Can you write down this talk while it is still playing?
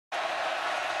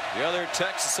The other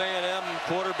Texas A&M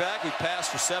quarterback who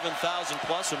passed for 7,000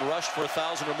 plus and rushed for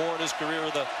 1,000 or more in his career,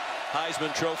 the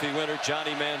Heisman Trophy winner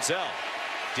Johnny Manziel.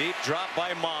 Deep drop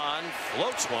by Mond,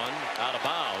 floats one out of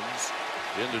bounds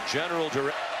into general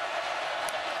direction.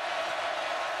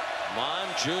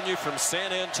 Mond Jr. from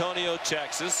San Antonio,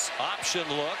 Texas. Option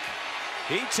look.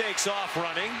 He takes off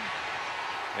running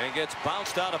and gets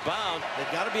bounced out of bounds.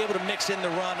 They've got to be able to mix in the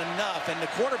run enough, and the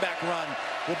quarterback run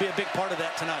will be a big part of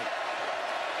that tonight.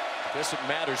 I guess it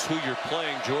matters who you're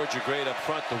playing. Georgia great up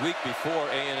front. The week before,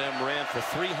 A&M ran for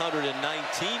 319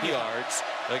 yards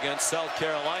against South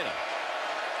Carolina.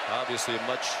 Obviously a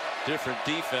much different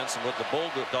defense than what the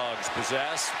Bulldogs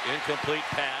possess. Incomplete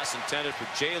pass intended for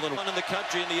Jalen. One in the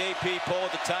country in the AP poll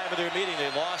at the time of their meeting.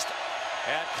 They lost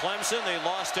at Clemson. They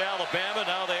lost to Alabama.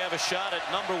 Now they have a shot at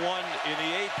 #1 in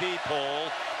the AP poll,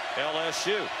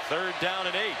 LSU. 3rd down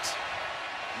and 8.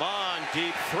 Mond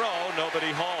deep throw.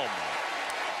 Nobody home.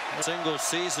 Single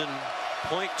season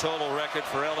point total record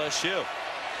for LSU.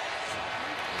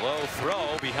 Low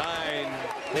throw behind.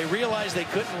 They realized they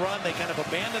couldn't run. They kind of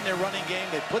abandoned their running game.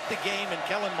 They put the game in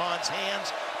Kellen Mond's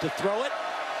hands to throw it.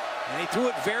 And he threw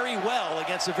it very well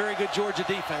against a very good Georgia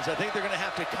defense. I think they're going to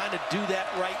have to kind of do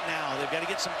that right now. They've got to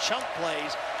get some chunk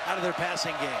plays out of their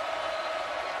passing game.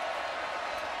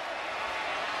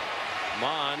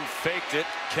 Mond faked it,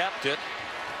 kept it,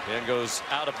 and goes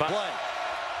out of bounds.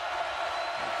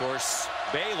 Of course,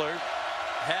 Baylor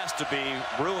has to be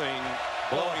blowing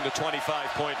the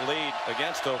 25-point lead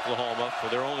against Oklahoma for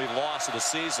their only loss of the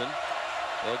season.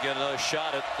 They'll get another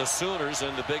shot at the Sooners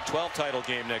in the Big 12 title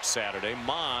game next Saturday.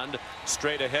 Mond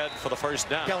straight ahead for the first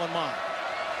down. Kellen Mond.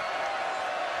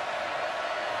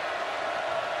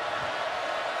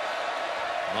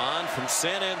 Mond from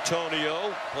San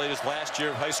Antonio played his last year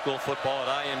of high school football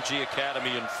at IMG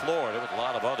Academy in Florida with a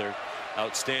lot of other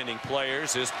outstanding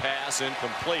players. His pass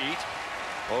incomplete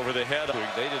over the head.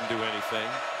 They didn't do anything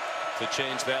to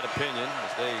change that opinion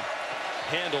as they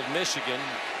handled Michigan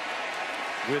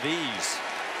with ease.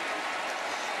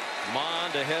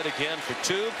 Mond ahead again for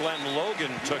 2. Glenn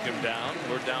Logan took him down.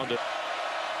 We're down to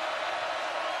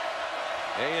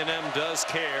A&M does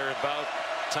care about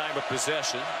time of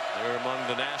possession. They're among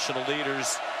the national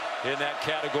leaders in that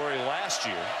category last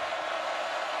year.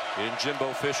 In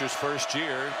Jimbo Fisher's first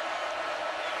year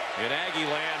in Aggie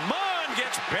land, Mond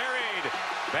gets buried.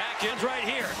 Back in right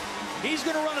here. He's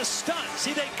going to run a stunt.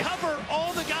 See, they cover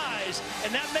all the guys,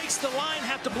 and that makes the line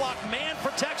have to block man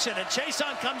protection. And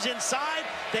Chason comes inside.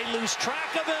 They lose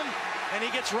track of him, and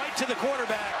he gets right to the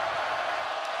quarterback.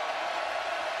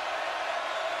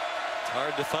 It's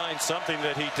hard to find something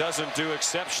that he doesn't do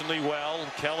exceptionally well.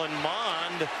 Kellen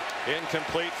Mond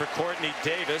incomplete for Courtney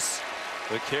Davis.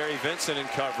 But Kerry Vincent in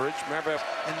coverage. Remember,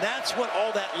 and that's what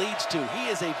all that leads to. He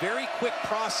is a very quick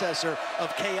processor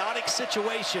of chaotic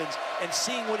situations and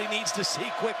seeing what he needs to see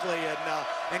quickly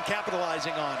and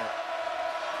capitalizing on it.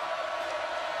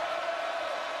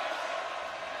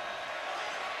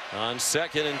 On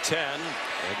 2nd and 10,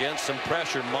 against some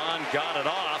pressure, Mond got it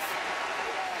off.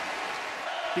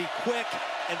 Be quick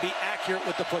and be accurate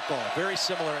with the football. Very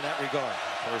similar in that regard.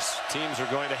 Of course, teams are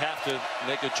going to have to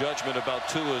make a judgment about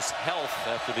Tua's health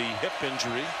after the hip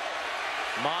injury.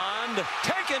 Mond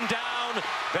taken down,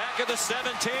 back at the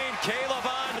 17. Caleb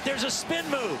on. But there's a spin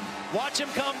move. Watch him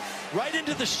come right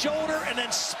into the shoulder and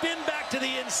then spin back to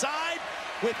the inside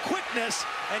with quickness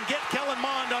and get Kellen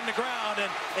Mond on the ground.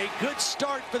 And a good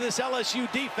start for this LSU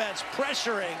defense,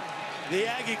 pressuring the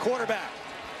Aggie quarterback.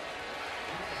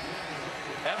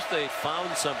 Perhaps they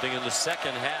found something in the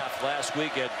second half last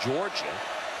week at Georgia,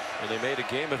 and they made a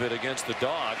game of it against the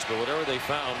Dogs, but whatever they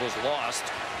found was lost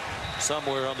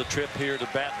somewhere on the trip here to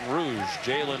Baton Rouge.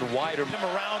 Jalen Wider. Him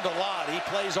around a lot. He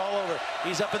plays all over.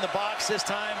 He's up in the box this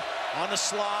time, on the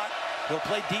slot. He'll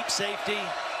play deep safety.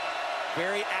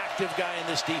 Very active guy in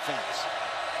this defense.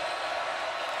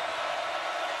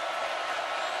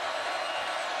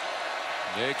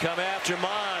 They come after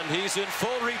Mond. He's in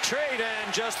full retreat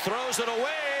and just throws it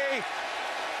away.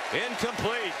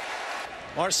 Incomplete.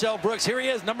 Marcel Brooks, here he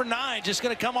is, number 9, just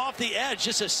going to come off the edge,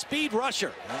 just a speed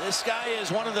rusher. And this guy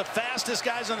is one of the fastest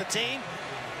guys on the team.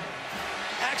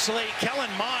 Actually,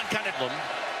 Kellen Mond kind of.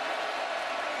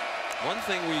 One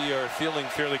thing we are feeling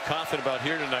fairly confident about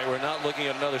here tonight, we're not looking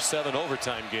at another 7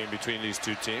 overtime game between these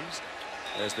two teams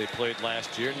as they played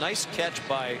last year. Nice catch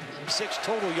by 6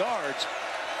 total yards.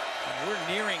 And we're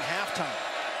nearing halftime.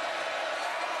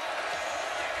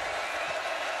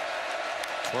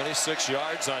 26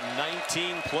 yards on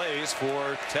 19 plays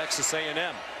for Texas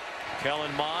A&M.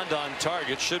 Kellen Mond on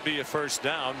target, should be a first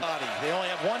down. They only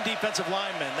have one defensive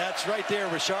lineman. That's right there,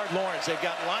 Rashard Lawrence. They've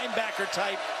got linebacker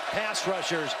type pass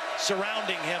rushers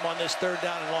surrounding him on this 3rd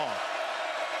down and long.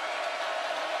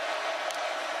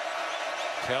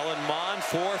 Kellen Mond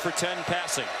 4 for 10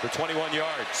 passing for 21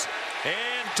 yards.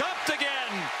 And dumped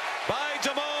again by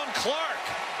Damone Clark.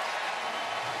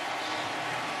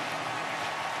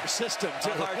 System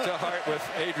too. Heart-to-heart with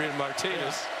Adrian Martinez.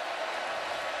 Yeah.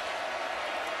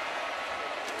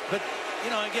 But, you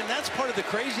know, again, that's part of the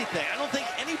crazy thing. I don't think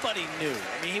anybody knew.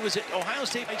 I mean, he was at Ohio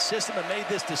State system and made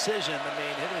this decision. I mean,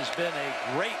 it has been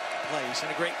a great place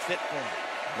and a great fit for him.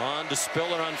 Mond to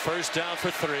Spiller on 1st down for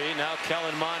 3. Now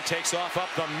Kellen Mond takes off up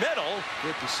the middle.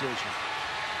 Good decision.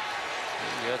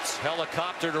 He gets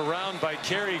helicoptered around by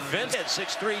Kerry Vince.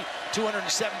 6'3",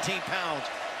 217 pounds,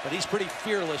 but he's pretty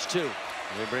fearless too.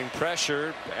 They bring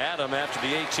pressure at him after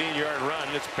the 18-yard run.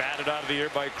 It's batted out of the air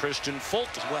by Christian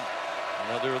Fulton as well.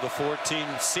 Another of the 14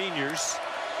 seniors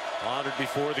honored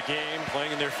before the game,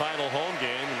 playing in their final home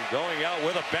game and going out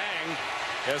with a bang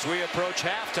as we approach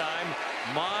halftime.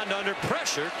 Mond under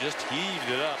pressure just heaved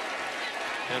it up.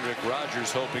 Kendrick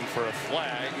Rogers hoping for a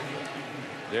flag.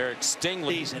 Derek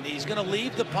Stingley. And he's going to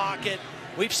leave the pocket.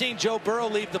 We've seen Joe Burrow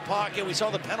leave the pocket. We saw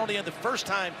the penalty on the first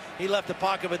time he left the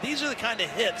pocket. But these are the kind of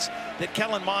hits that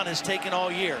Kellen Mond has taken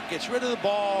all year. Gets rid of the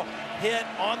ball, hit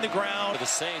on the ground. The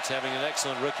Saints having an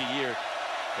excellent rookie year.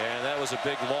 And that was a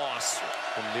big loss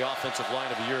from the offensive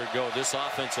line of a year ago. This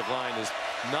offensive line is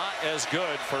not as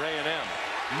good for A&M.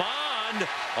 Mond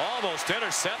almost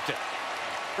intercepted.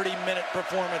 30-minute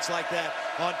performance like that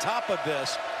on top of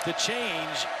this to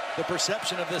change the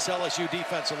perception of this LSU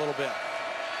defense a little bit.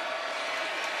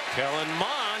 Kellen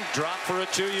Mond dropped for a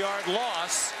 2-yard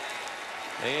loss.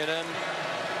 A&M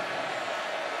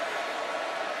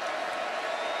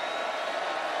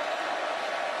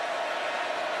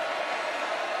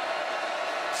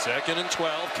second and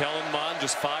 12. Kellen Mond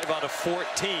just 5 out of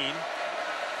 14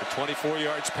 for 24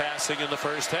 yards passing in the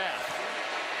first half.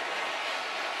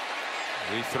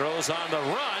 He throws on the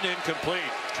run, incomplete.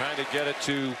 Trying to get it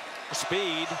to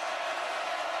speed.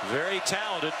 Very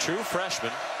talented, true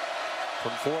freshman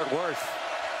from Fort Worth.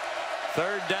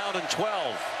 3rd down and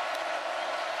 12.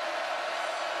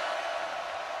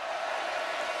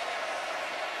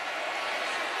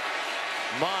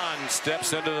 Mond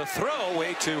steps into the throw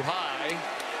way too high.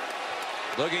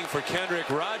 Looking for Kendrick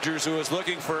Rogers, who is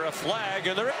looking for a flag,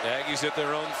 and the Aggies at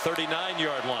their own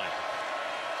 39-yard line.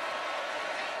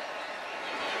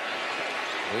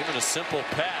 Even a simple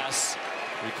pass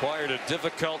required a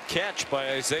difficult catch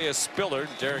by Isaiah Spiller.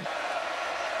 Derek.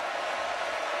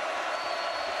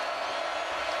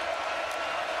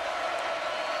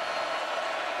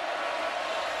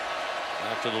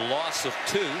 After the loss of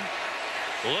 2.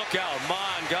 Look out,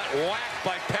 Mond got whacked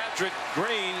by Patrick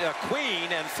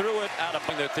Queen and threw it out of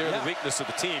they're the weakness of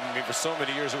the team. I mean, for so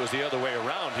many years it was the other way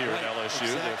around here at LSU.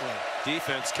 Exactly. The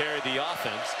defense carried the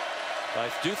offense.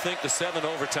 I do think the 7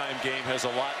 overtime game has a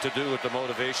lot to do with the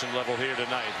motivation level here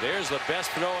tonight. There's the best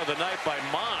throw of the night by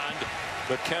Mond,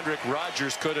 but Kendrick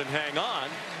Rogers couldn't hang on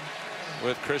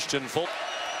with Christian Fulton.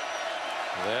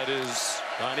 That is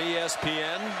on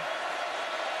ESPN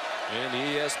and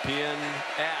the ESPN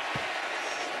app.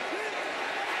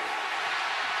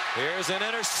 Here's an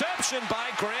interception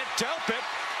by Grant Delpit,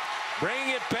 bringing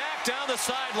it back down the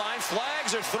sideline.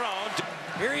 Flags are thrown.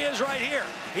 Here he is right here.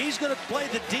 He's going to play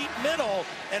the deep middle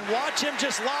and watch him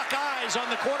just lock eyes on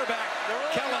the quarterback,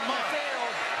 Kellen Mond.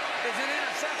 Is an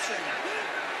interception.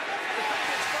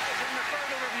 Defenders in the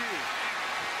further review.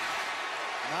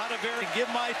 Not a very give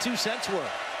my 2 cents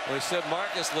worth. Well, he said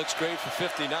Marcus looks great for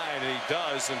 59, and he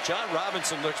does. And John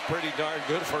Robinson looks pretty darn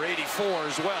good for 84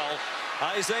 as well.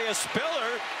 Isaiah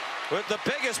Spiller with the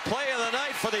biggest play of the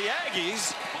night for the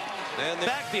Aggies. And the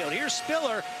backfield. Here's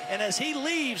Spiller, and as he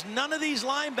leaves, none of these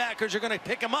linebackers are going to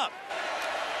pick him up.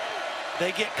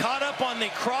 They get caught up on the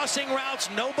crossing routes.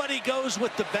 Nobody goes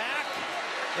with the back.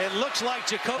 It looks like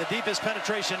Jacob. The deepest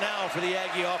penetration now for the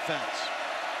Aggie offense.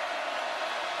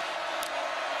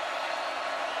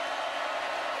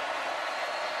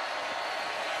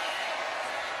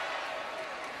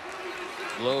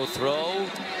 Low throw.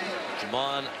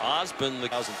 Jamon Osborne,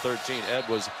 2013. Ed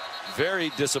was very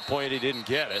disappointed he didn't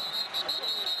get it.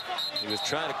 He was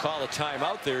trying to call a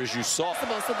timeout there, as you saw.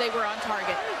 So they were on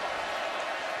target.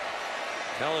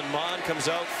 Kellen Mond comes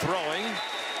out throwing,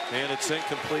 and it's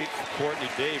incomplete for Courtney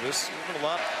Davis.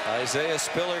 Isaiah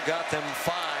Spiller got them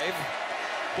 5.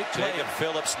 Jacob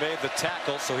Phillips made the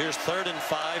tackle, so here's 3rd and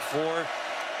 5 for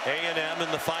A&M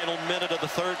in the final minute of the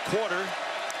 3rd quarter.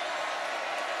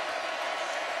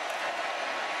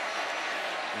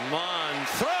 Mond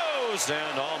throws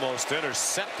and almost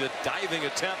intercepted. Diving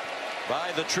attempt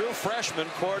by the true freshman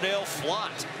Cordell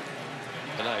Flott.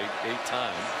 Tonight 8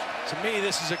 times. To me,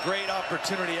 this is a great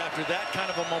opportunity after that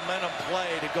kind of a momentum play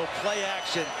to go play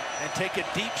action and take a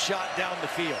deep shot down the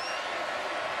field.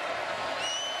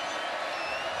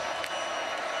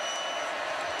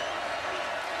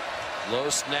 Low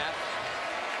snap.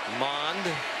 Mond.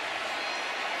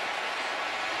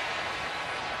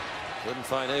 Couldn't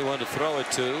find anyone to throw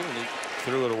it to, and he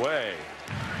threw it away.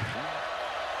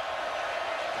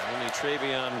 Only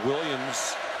Travion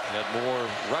Williams had more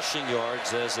rushing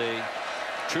yards as a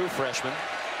true freshman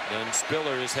than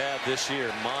Spiller has had this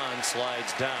year. Mond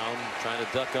slides down, trying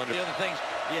to duck under. The other things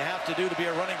you have to do to be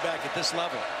a running back at this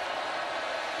level.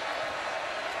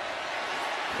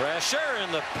 Pressure,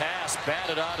 and the pass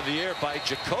batted out of the air by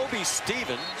Jacoby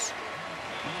Stevens,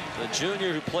 the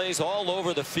junior who plays all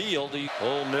over the field.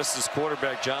 Ole Miss's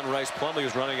quarterback John Rice Plumlee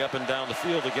was running up and down the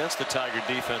field against the Tiger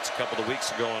defense a couple of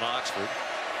weeks ago in Oxford.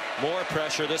 More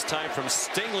pressure, this time from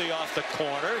Stingley off the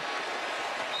corner.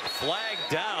 Flag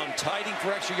down, fighting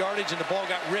for extra yardage, and the ball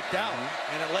got ripped out,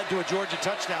 and it led to a Georgia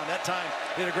touchdown. That time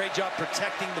they did a great job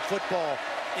protecting the football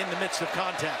in the midst of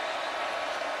contact.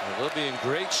 Well, they'll be in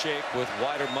great shape with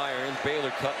Weidermeyer and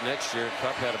Baylor Cup next year.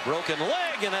 Cup had a broken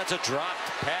leg, and that's a dropped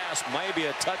pass, maybe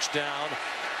a touchdown.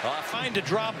 Trying to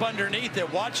drop underneath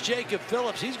it. Watch Jacob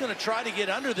Phillips. He's going to try to get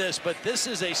under this, but this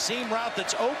is a seam route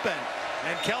that's open,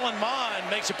 and Kellen Mond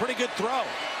makes a pretty good throw.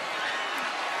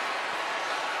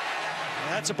 And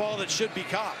that's a ball that should be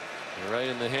caught. Right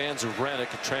in the hands of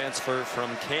Rennick, a transfer from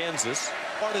Kansas.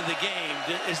 Part of the game.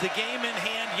 Is the game in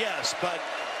hand? Yes, but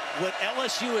what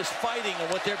LSU is fighting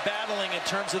and what they're battling in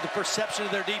terms of the perception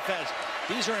of their defense,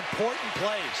 these are important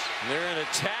plays. They're in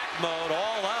attack mode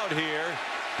all out here.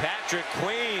 Patrick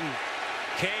Queen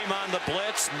came on the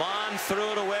blitz. Mond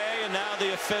threw it away, and now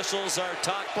the officials are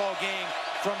ball game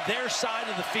from their side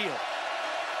of the field.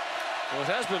 Well, it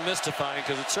has been mystifying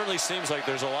because it certainly seems like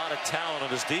there's a lot of talent on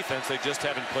this defense. They just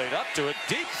haven't played up to it.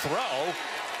 Deep throw.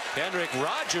 Kendrick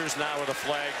Rogers now with a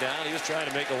flag down. He was trying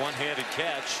to make a one-handed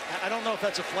catch. I don't know if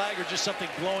that's a flag or just something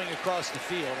blowing across the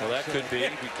field. Well, that could be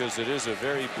because it is a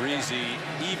very breezy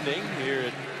evening here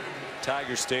at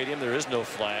Tiger Stadium. There is no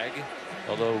flag,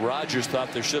 although Rogers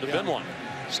thought there should have been one.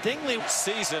 Stingley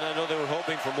season, I know they were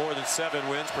hoping for more than 7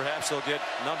 wins. Perhaps they'll get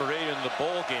number 8 in the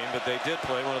bowl game, but they did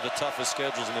play one of the toughest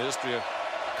schedules in the history of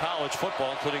college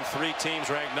football, including 3 teams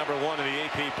ranked number 1 in the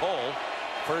AP poll.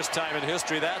 First time in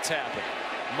history that's happened.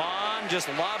 Mond just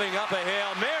lobbing up a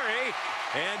Hail Mary,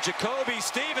 and Jacoby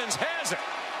Stevens has it.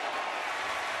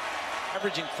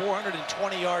 Averaging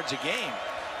 420 yards a game.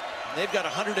 They've got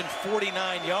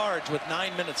 149 yards with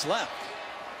 9 minutes left.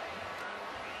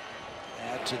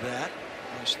 Add to that.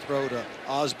 Nice throw to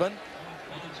Osborne.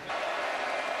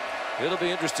 It'll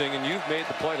be interesting, and you've made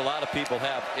the point a lot of people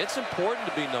have. It's important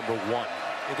to be number 1.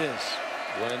 It is.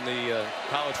 When the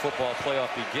college football playoff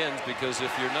begins, because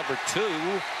if you're number 2,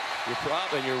 you're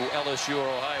probably your LSU or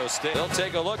Ohio State. They'll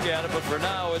take a look at it, but for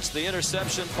now, it's the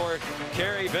interception for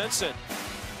Kerry Vincent.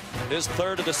 His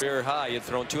 3rd of the career high. He had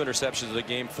thrown 2 interceptions in the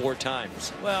game 4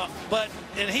 times. Well,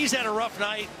 and he's had a rough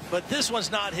night, but this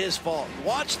one's not his fault.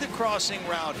 Watch the crossing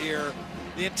route here.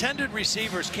 The intended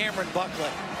receiver is Cameron Buckley.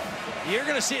 You're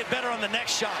going to see it better on the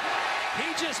next shot.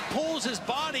 He just pulls his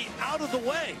body out of the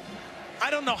way.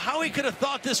 I don't know how he could have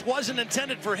thought this wasn't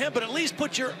intended for him, but at least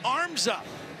put your arms up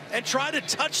and try to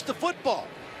touch the football.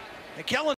 And Kellen